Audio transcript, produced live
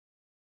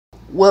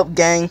What up,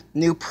 gang?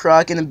 New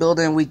product in the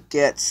building. We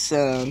get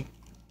some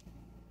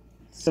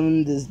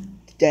of this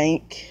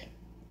dank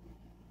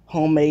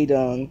homemade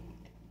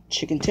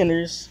chicken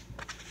tenders,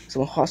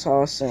 some hot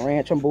sauce and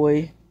ranch on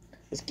boy.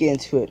 Let's get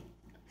into it.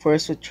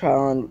 First, we try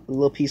on a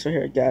little piece right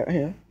here. Got it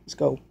here. Let's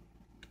go.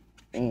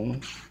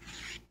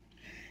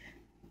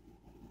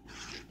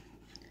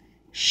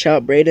 Shout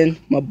out Braden,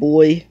 my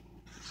boy.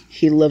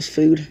 He loves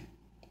food.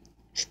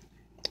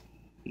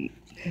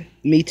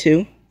 Me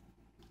too.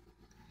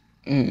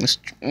 Mm.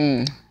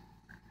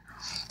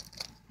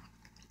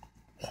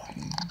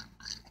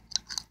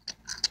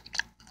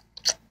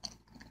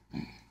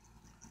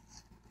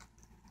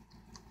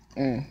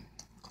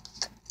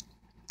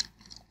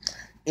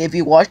 If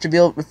you watched the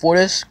video before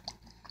this,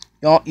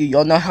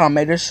 y'all know how I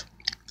made this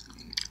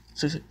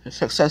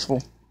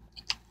successful.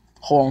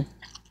 Hold on.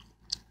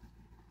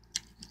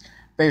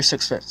 Very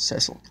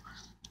successful.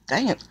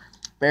 Dang it.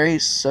 Very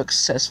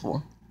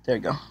successful. There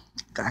you go.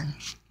 Dang.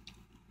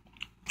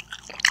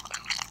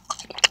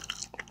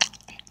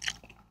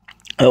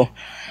 Oh,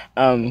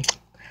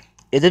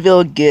 if the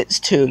video gets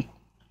to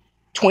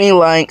 20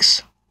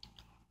 likes,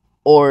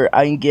 or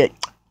I can get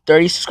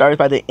 30 subscribers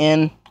by the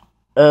end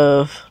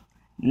of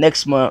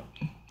next month,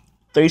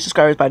 30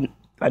 subscribers by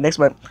next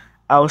month,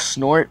 I'll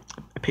snort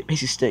a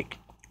pixie stick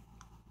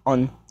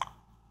on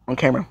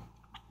camera.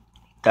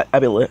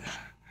 That'd be lit.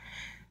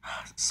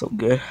 So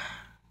good.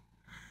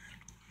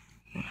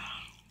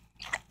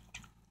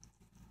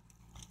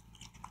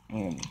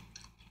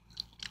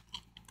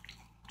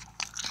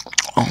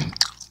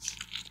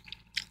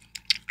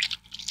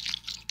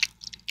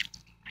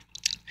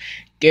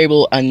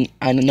 Gabriel, I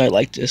know I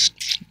like this.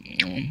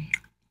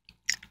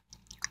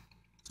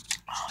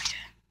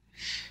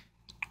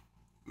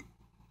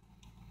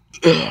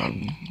 Oh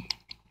yeah.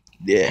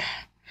 Yeah.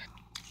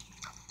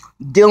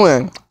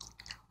 Dylan,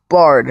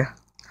 Bard,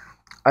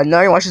 I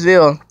know you watched this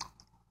video.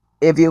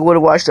 If you would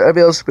have watched the other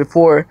videos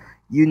before,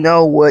 you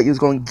know what you was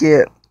gonna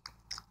get.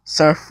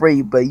 Something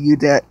free, but you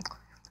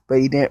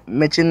didn't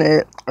mention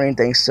it or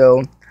anything.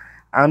 So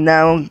I'm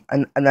now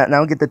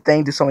get the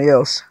thing to somebody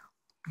else.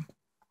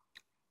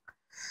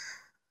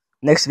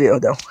 Next video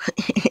though.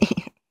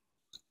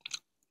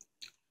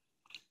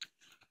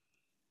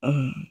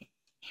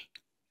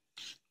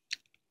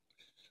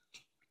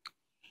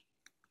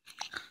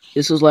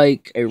 This was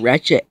like a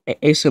ratchet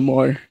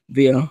ASMR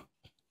video.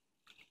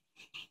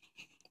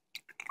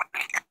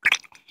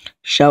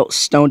 Shout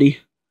Stoney.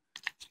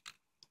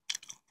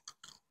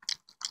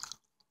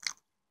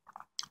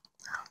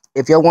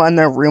 If y'all want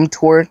a room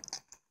tour,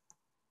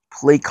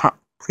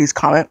 please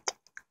comment.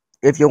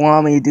 If you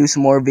want me to do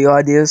some more video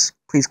ideas,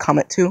 please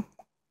comment too.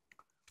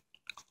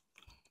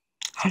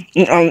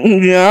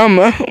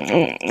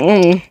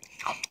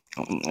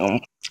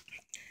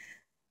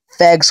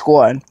 Fag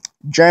Squad,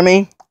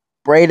 Jeremy,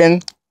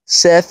 Braden,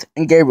 Seth,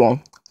 and Gabriel.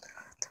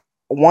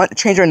 I want to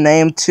change our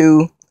name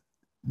to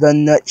the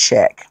Nut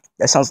Shack.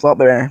 That sounds a lot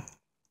better.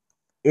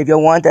 If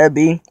y'all want that to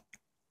be,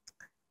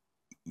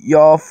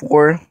 y'all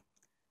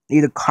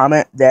need to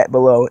comment that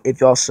below if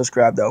y'all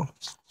subscribe though.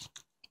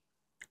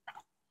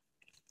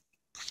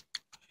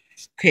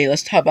 Okay,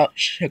 let's talk about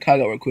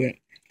Chicago real quick.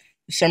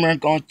 This summer I'm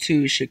going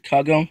to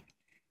Chicago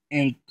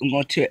and I'm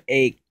going to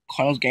a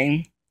Cardinals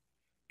game.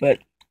 But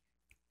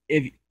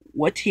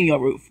what team y'all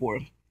root for?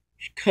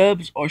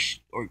 Cubs or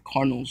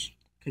Cardinals?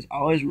 Because I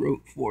always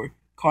root for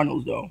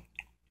Cardinals though.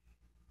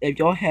 If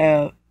y'all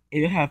have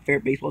a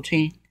favorite baseball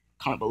team,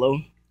 comment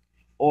below.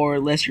 Or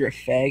unless you're a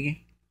fag,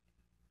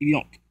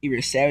 if you're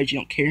a savage, you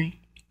don't care,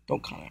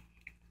 don't comment.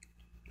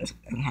 That's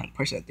the kind of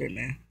person out there,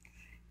 man.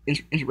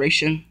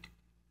 Inspiration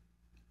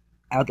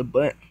out the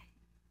butt.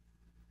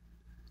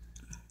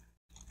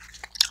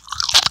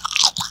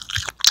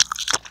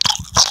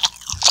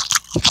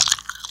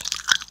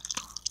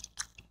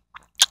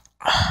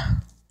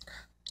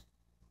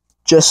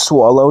 Just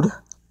swallowed.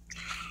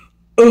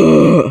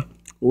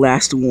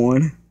 Last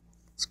one.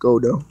 Let's go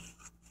though.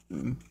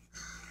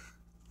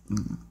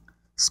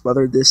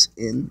 Smother this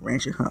in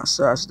ranch and hot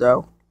sauce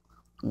though.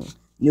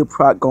 New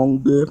product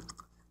going good.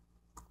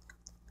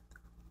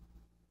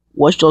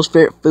 What's y'all's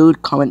favorite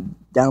food? Comment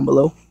down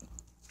below.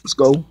 Let's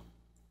go.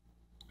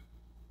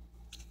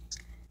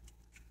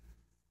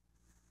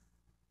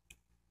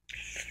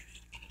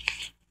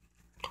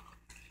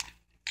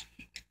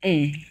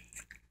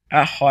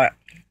 That hot.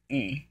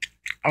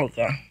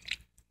 Okay.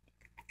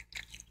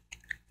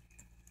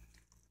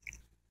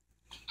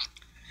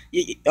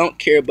 I don't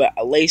care, but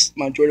I laced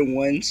my Jordan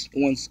 1s,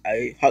 the ones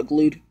I hot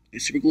glued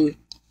and super glued.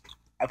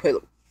 I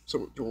put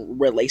some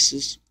red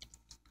laces.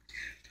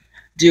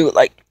 Dude,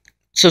 like,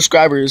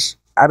 subscribers,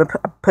 I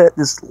put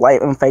this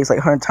light on my face like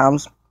 100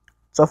 times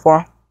so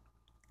far,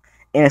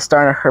 and it's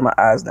starting to hurt my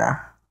eyes now.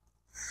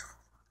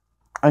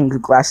 I need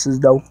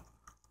glasses though.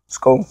 Let's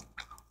go.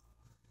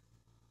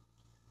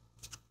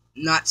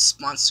 Not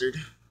sponsored.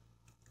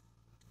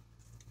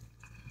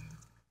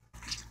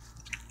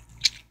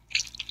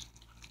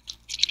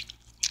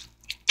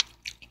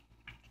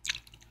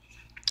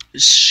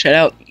 Shout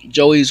out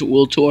Joey's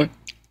World Tour.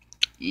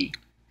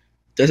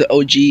 That's an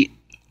OG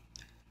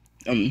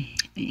um,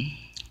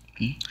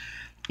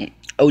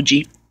 OG.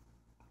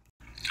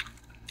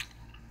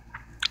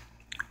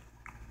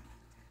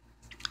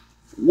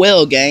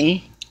 Well,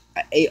 gang,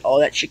 I ate all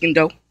that chicken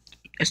though.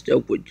 That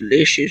stuff was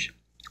delicious.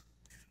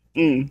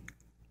 Mm.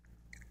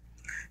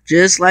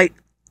 Just like,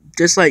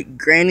 just like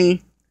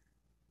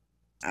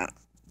uh,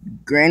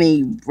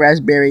 Granny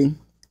raspberry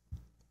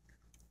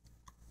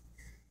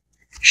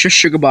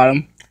sugar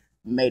bottom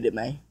made it,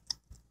 man.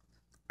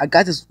 I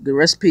got the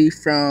recipe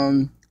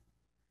from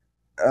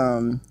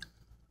um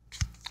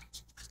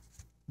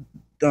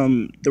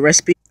the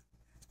recipe.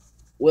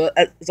 Well,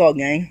 that's all,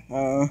 gang.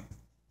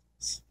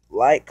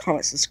 Like,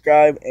 comment,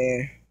 subscribe,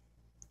 and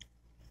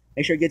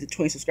make sure you get to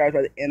 20 subscribers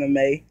by the end of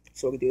May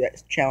so we can do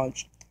that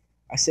challenge.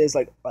 I said it's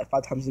like 5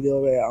 times a video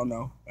already. I don't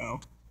know.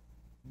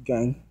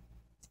 Gang,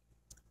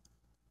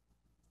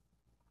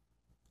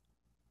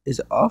 is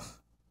it off?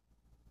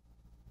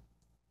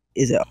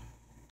 Is it?